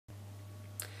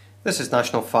This is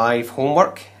National 5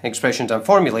 homework, expressions and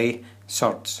formulae,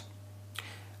 Surds.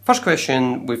 First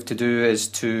question we've to do is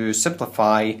to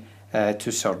simplify two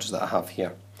surds that I have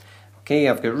here. Okay,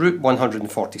 I've got root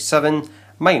 147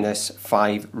 minus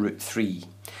 5 root 3.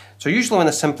 So usually when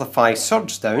I simplify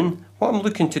surds down, what I'm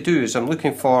looking to do is I'm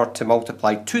looking to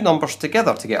multiply two numbers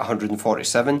together to get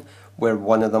 147, where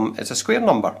one of them is a square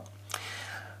number.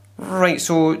 Right,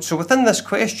 so within this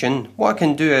question, what I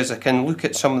can do is I can look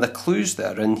at some of the clues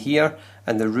that are in here,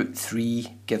 and the root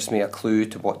 3 gives me a clue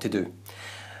to what to do.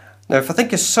 Now if I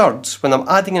think of surds, when I'm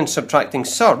adding and subtracting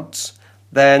surds,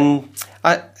 then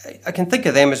I can think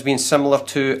of them as being similar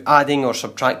to adding or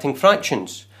subtracting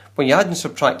fractions. When you add and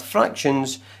subtract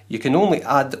fractions, you can only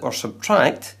add or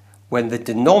subtract when the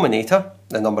denominator,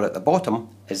 the number at the bottom,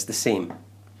 is the same.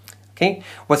 Okay?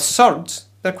 With surds,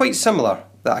 they're quite similar,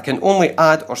 that I can only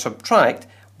add or subtract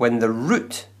when the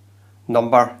root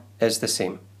number is the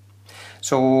same.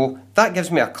 So that gives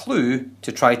me a clue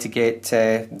to try to get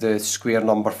the square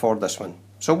number for this one.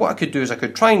 So what I could do is I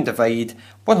could try and divide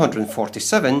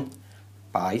 147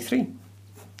 by 3.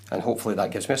 And hopefully that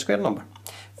gives me a square number.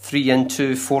 3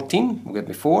 into 14 will give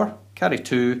me 4. Carry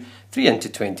 2. 3 into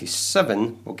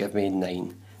 27 will give me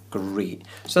 9. Great.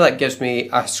 So that gives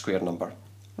me a square number.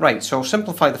 Right, so I'll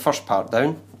simplify the first part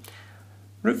down.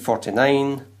 Root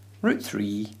 49, root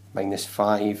 3 minus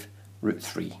 5 root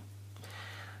 3.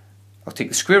 I'll take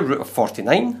the square root of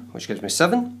 49, which gives me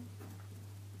 7.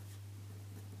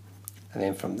 And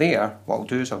then from there, what I'll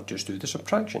do is I'll just do the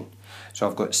subtraction. So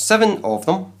I've got 7 of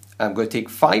them, and I'm going to take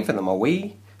 5 of them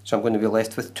away, so I'm going to be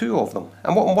left with 2 of them.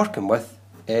 And what I'm working with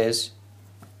is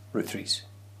root 3's.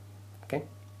 Okay.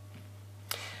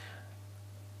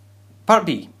 Part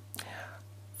B.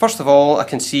 First of all, I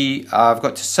can see I've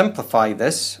got to simplify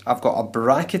this. I've got a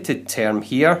bracketed term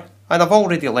here, and I've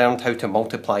already learned how to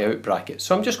multiply out brackets.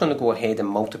 So I'm just going to go ahead and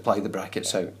multiply the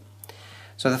brackets out.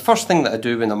 So the first thing that I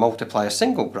do when I multiply a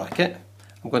single bracket,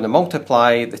 I'm going to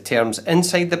multiply the terms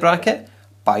inside the bracket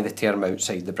by the term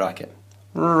outside the bracket.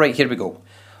 Right, here we go.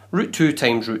 Root 2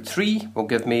 times root 3 will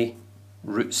give me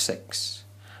root 6.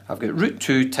 I've got root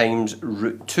 2 times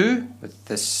root 2 with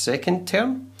this second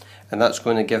term, and that's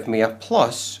going to give me a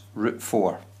plus root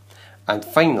 4. And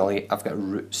finally, I've got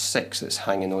root 6 that's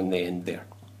hanging on the end there.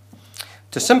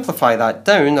 To simplify that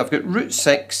down, I've got root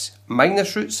 6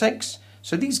 minus root 6.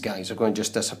 So these guys are going to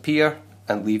just disappear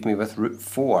and leave me with root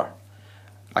 4.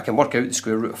 I can work out the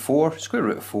square root of 4. Square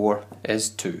root of 4 is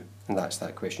 2. And that's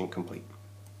that question complete.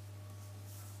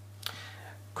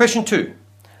 Question 2.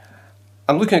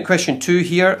 I'm looking at question 2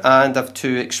 here, and I've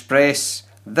to express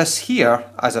this here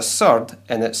as a surd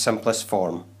in its simplest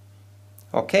form.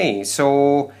 Okay,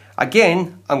 so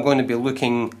again, I'm going to be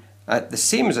looking at the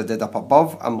same as I did up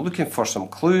above. I'm looking for some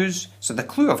clues. So the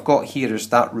clue I've got here is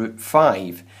that root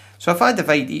 5. So if I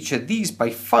divide each of these by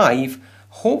 5,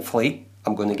 hopefully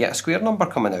I'm going to get a square number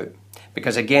coming out.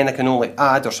 Because again, I can only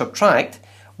add or subtract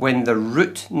when the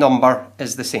root number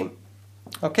is the same.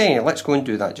 Okay, let's go and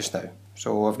do that just now.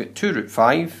 So I've got 2 root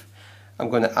 5.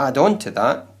 I'm going to add on to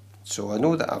that. So I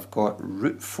know that I've got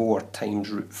root 4 times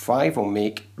root 5 will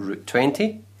make root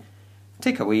 20.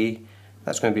 Take away,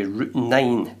 that's going to be root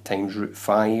 9 times root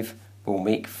 5 will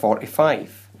make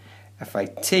 45. If I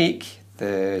take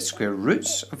the square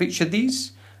roots of each of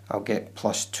these, I'll get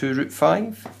plus 2 root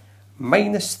 5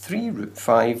 minus 3 root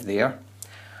 5 there.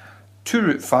 2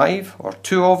 root 5, or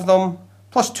 2 of them,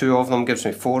 plus 2 of them gives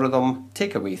me 4 of them.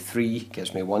 Take away 3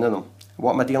 gives me 1 of them.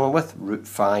 What am I dealing with? Root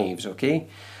 5's, okay?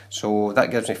 So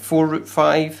that gives me 4 root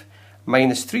 5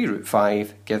 minus 3 root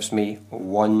 5 gives me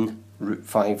 1 root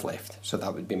 5 left. So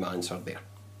that would be my answer there.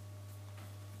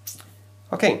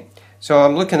 Okay, so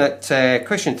I'm looking at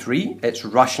question 3. It's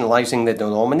rationalizing the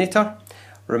denominator.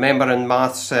 Remember in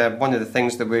maths, one of the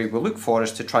things that we will look for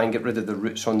is to try and get rid of the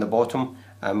roots on the bottom,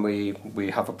 and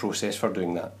we have a process for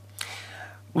doing that.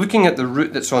 Looking at the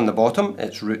root that's on the bottom,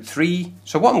 it's root 3.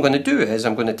 So what I'm going to do is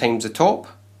I'm going to times the top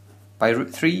by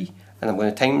root 3, and I'm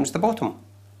going to times the bottom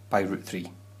by root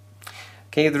 3.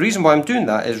 Okay, the reason why I'm doing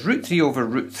that is root 3 over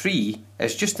root 3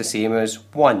 is just the same as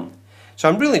 1. So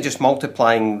I'm really just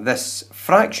multiplying this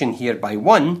fraction here by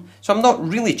 1, so I'm not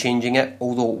really changing it,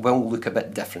 although it will look a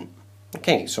bit different.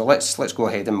 Okay, so let's go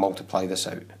ahead and multiply this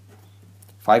out.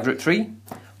 5 root 3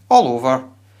 all over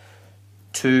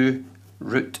 2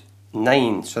 root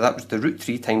 9. So that was the root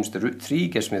 3 times the root 3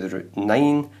 gives me the root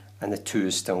 9, and the 2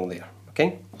 is still there.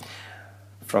 Okay.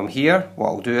 From here, what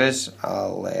I'll do is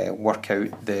I'll work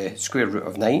out the square root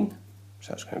of 9.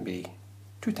 So that's going to be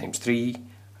 2 times 3.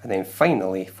 And then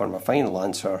finally, for my final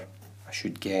answer, I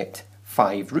should get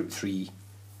 5 root 3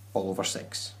 all over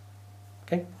 6.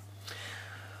 Okay.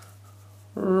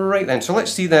 Right then, so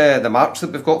let's see the marks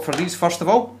that we've got for these first of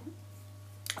all.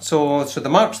 So the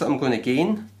marks that I'm going to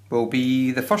gain will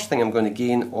be, the first thing I'm going to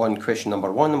gain on question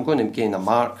number 1, I'm going to gain a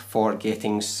mark for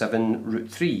getting 7 root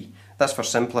 3. That's for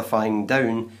simplifying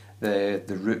down the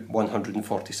root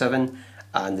 147,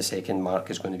 and the second mark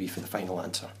is going to be for the final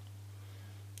answer.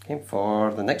 Okay,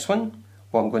 for the next one,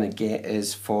 what I'm going to get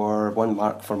is for 1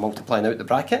 mark for multiplying out the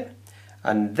bracket,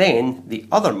 and then the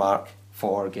other mark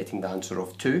for getting the answer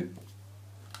of 2.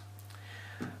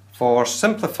 For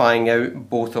simplifying out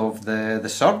both of the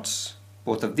surds,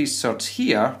 both of these surds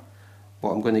here,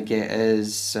 what I'm going to get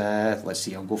is, let's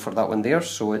see, I'll go for that one there,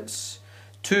 so it's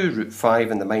 2 root 5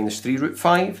 and the minus 3 root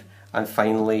 5, and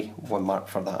finally 1 mark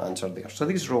for that answer there. So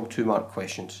these are all 2 mark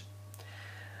questions.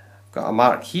 Got a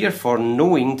mark here for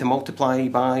knowing to multiply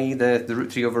by the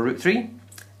root 3 over root 3,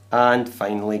 and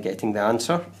finally getting the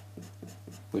answer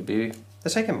would be the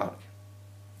second mark.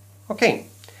 Okay,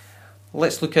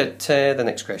 let's look at the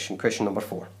next question, question number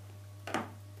 4.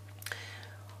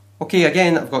 Okay,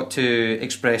 again I've got to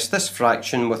express this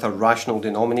fraction with a rational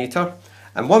denominator,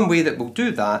 and one way that we'll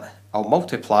do that, I'll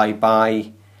multiply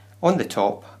by, on the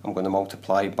top I'm going to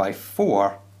multiply by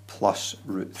 4 plus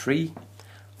root 3.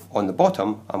 On the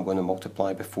bottom, I'm going to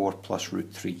multiply by 4 plus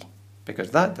root 3,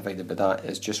 because that divided by that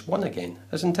is just 1 again,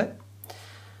 isn't it?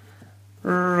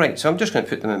 Right, so I'm just going to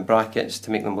put them in brackets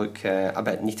to make them look a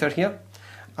bit neater here.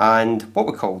 And what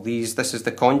we call these, this is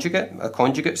the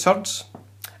conjugate surds,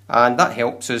 and that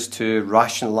helps us to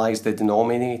rationalise the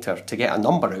denominator, to get a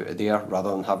number out of there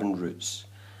rather than having roots.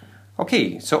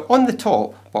 Okay, so on the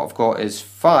top, what I've got is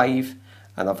 5,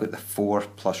 and I've got the 4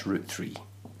 plus root 3.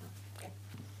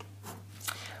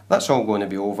 That's all going to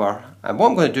be over, and what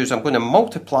I'm going to do is I'm going to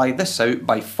multiply this out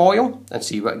by FOIL and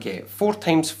see what I get. 4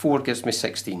 times 4 gives me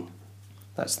 16.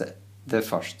 That's the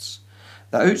firsts.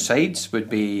 The outsides would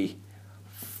be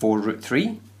 4 root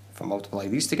 3, if I multiply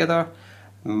these together,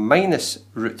 minus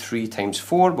root 3 times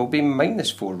 4 will be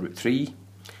minus 4 root 3,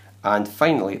 and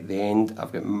finally at the end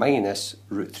I've got minus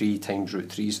root 3 times root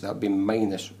 3, so that would be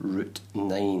minus root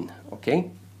 9.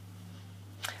 Okay?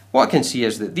 What I can see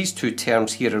is that these 2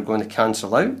 terms here are going to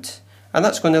cancel out, and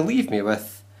that's going to leave me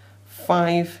with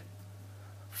 4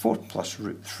 plus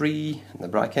root 3 in the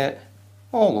bracket,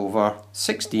 all over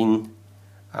 16,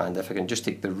 and if I can just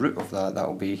take the root of that, that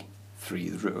will be 3,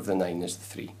 the root of the 9 is the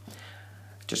 3.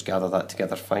 Just gather that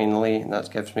together finally, and that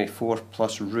gives me 4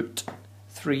 plus root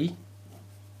 3,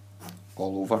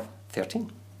 all over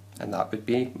 13, and that would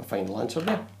be my final answer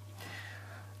there.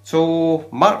 So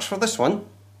marks for this one.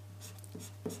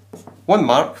 1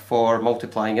 mark for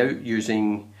multiplying out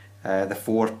using the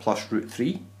 4 plus root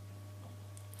 3.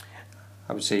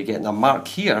 I would say getting a mark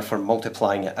here for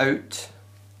multiplying it out,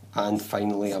 and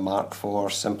finally a mark for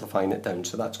simplifying it down.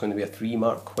 So that's going to be a 3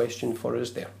 mark question for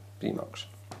us there. 3 marks.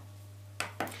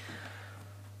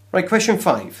 Right, question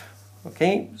 5.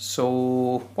 Okay,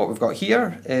 so what we've got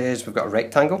here is we've got a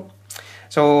rectangle.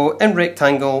 So in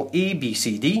rectangle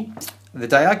ABCD, the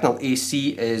diagonal AC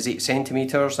is 8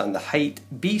 centimetres and the height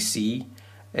BC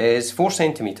is 4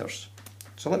 centimetres.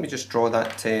 So let me just draw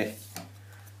that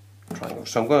triangle.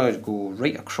 So I'm going to go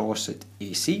right across at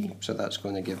AC, so that's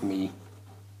going to give me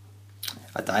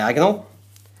a diagonal.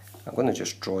 I'm going to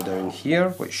just draw down here,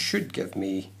 which should give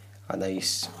me a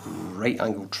nice right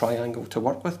angle triangle to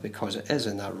work with because it is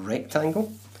in a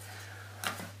rectangle.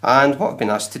 And what I've been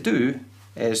asked to do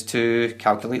is to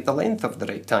calculate the length of the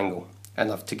rectangle,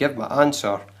 and I've to give my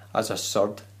answer as a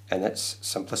surd in its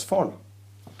simplest form.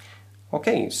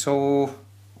 Okay, so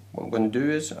what I'm going to do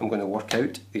is I'm going to work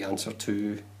out the answer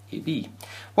to AB.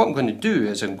 What I'm going to do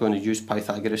is I'm going to use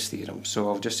Pythagoras Theorem, so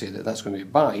I'll just say that that's going to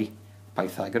be by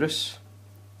Pythagoras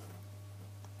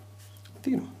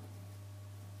Theorem.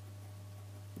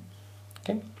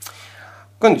 Okay,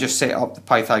 I'm going to just set up the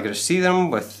Pythagoras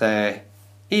Theorem with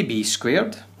AB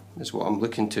squared is what I'm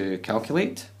looking to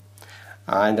calculate,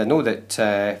 and I know that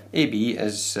AB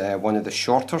is one of the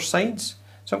shorter sides,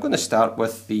 so I'm going to start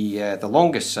with the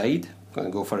longest side. I'm going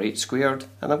to go for 8 squared,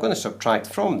 and I'm going to subtract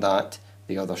from that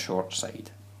the other short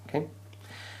side. Okay,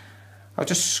 I'll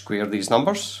just square these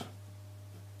numbers,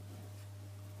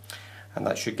 and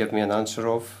that should give me an answer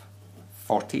of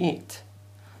 48.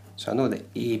 So I know that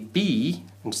AB,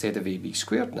 instead of AB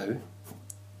squared now, is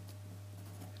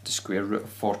the square root of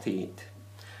 48.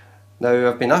 Now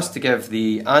I've been asked to give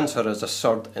the answer as a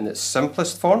surd in its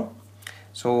simplest form.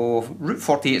 So root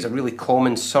 48 is a really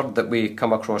common surd that we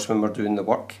come across when we're doing the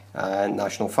work in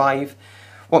National 5.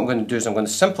 What I'm going to do is I'm going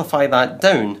to simplify that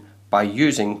down by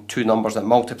using 2 numbers that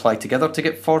multiply together to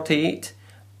get 48,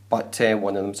 but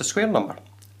one of them is a square number.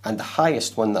 And the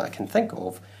highest one that I can think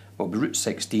of will be root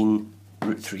 16,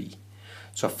 root 3.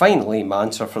 So finally my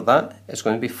answer for that is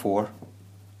going to be 4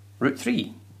 root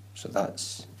 3. So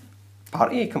that's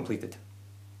part A completed.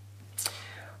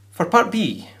 For part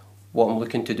B, what I'm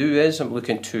looking to do is I'm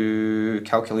looking to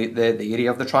calculate the area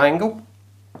of the triangle.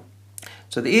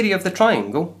 So the area of the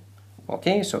triangle,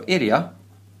 okay, so area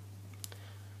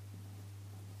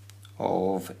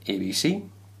of ABC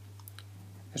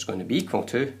is going to be equal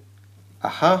to a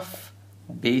half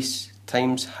base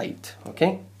times height,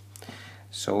 okay?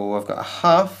 So I've got a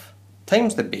half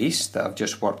times the base that I've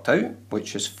just worked out,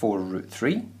 which is 4 root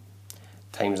 3,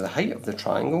 times the height of the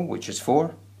triangle, which is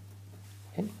 4.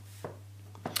 Okay.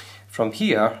 From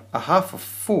here, a half of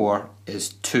 4 is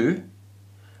 2,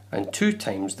 and 2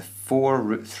 times the 4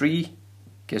 root 3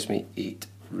 gives me 8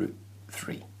 root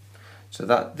 3. So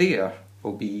that there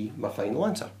will be my final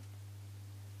answer.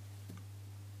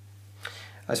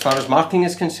 As far as marking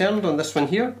is concerned on this one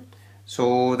here,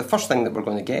 so the first thing that we're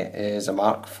going to get is a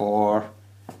mark for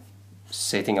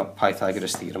setting up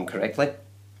Pythagoras Theorem correctly.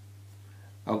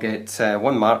 I'll get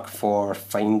 1 mark for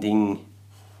finding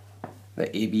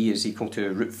that AB is equal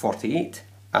to root 48,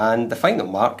 and the final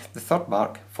mark, the third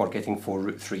mark, for getting 4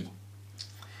 root 3.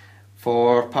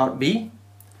 For part B,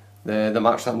 the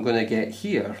marks that I'm going to get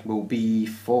here will be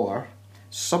for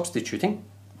substituting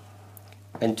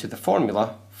into the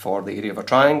formula for the area of a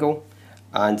triangle,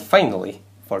 and finally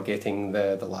for getting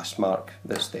the last mark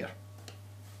that's there.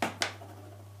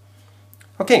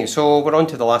 Okay, so we're on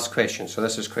to the last question. So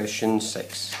this is question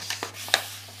 6.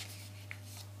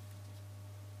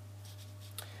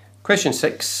 Question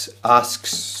 6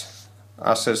 asks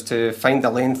us to find the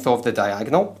length of the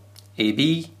diagonal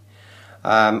AB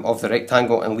of the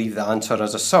rectangle and leave the answer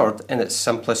as a surd in its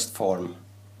simplest form.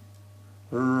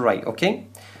 Right, okay.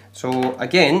 So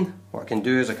again, what I can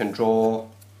do is I can draw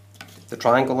the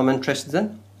triangle I'm interested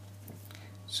in.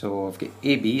 So I've got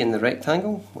AB in the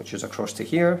rectangle, which is across to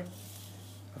here.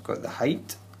 I've got the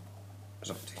height, is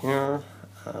up to here,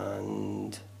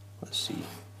 and let's see,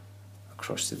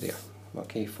 across to there.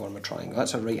 Okay, form a triangle.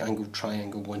 That's a right angled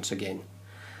triangle once again.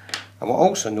 And what I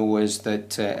also know is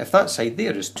that if that side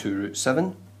there is 2 root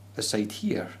 7, the side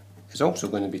here is also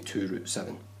going to be 2 root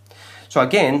 7. So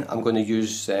again, I'm going to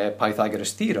use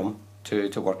Pythagoras Theorem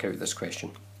to work out this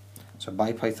question. So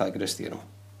by Pythagoras Theorem.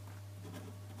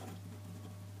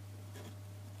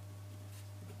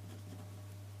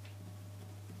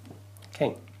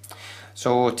 Okay,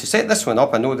 so to set this one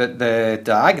up, I know that the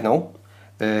diagonal,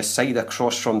 the side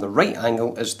across from the right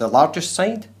angle, is the largest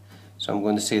side. So I'm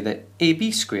going to say that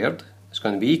AB squared is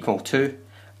going to be equal to,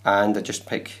 and I just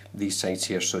pick these sides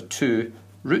here, so 2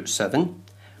 root 7.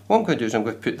 What I'm going to do is I'm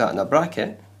going to put that in a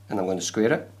bracket, and I'm going to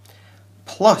square it,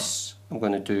 plus I'm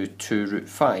going to do 2 root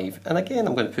 5, and again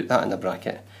I'm going to put that in a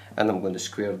bracket, and I'm going to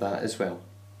square that as well.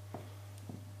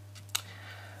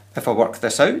 If I work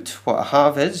this out, what I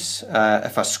have is,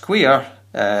 if I square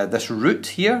this root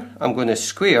here, I'm going to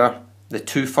square the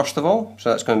 2 first of all, so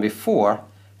that's going to be 4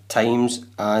 times,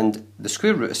 and the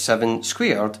square root of 7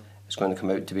 squared is going to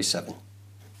come out to be 7.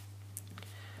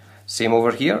 Same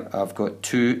over here, I've got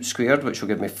 2 squared, which will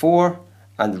give me 4,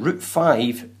 and root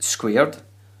 5 squared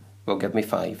will give me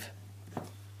 5.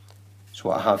 So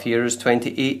what I have here is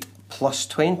 28 plus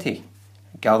 20.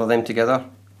 Gather them together,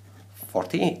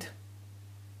 48.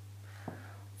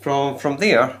 From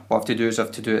there, what I have to do is I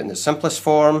have to do it in the simplest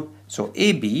form. So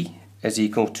AB is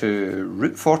equal to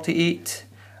root 48.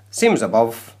 Same as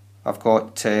above, I've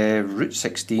got root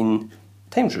 16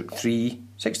 times root 3.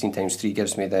 16 times 3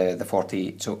 gives me the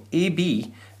 48. So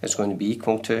AB is going to be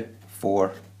equal to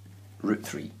 4 root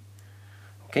 3.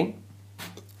 Okay,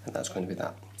 and that's going to be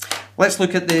that. Let's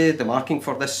look at the marking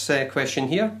for this question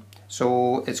here.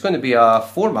 So it's going to be a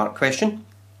 4-mark question.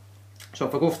 So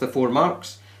if I go for the 4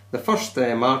 marks, the first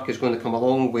mark is going to come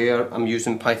along where I'm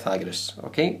using Pythagoras.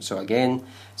 Okay, so again,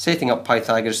 setting up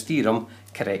Pythagoras Theorem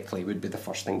correctly would be the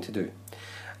first thing to do.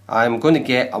 I'm going to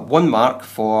get a 1 mark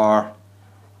for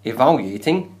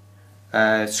evaluating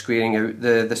squaring out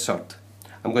the surd.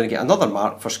 I'm going to get another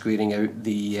mark for squaring out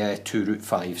the 2 root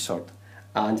 5 surd.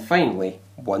 And finally,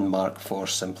 1 mark for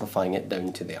simplifying it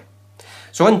down to there.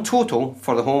 So in total,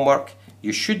 for the homework,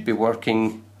 you should be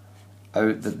working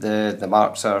out that the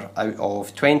marks are out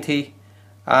of 20,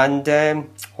 and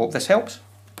hope this helps.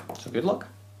 So good luck.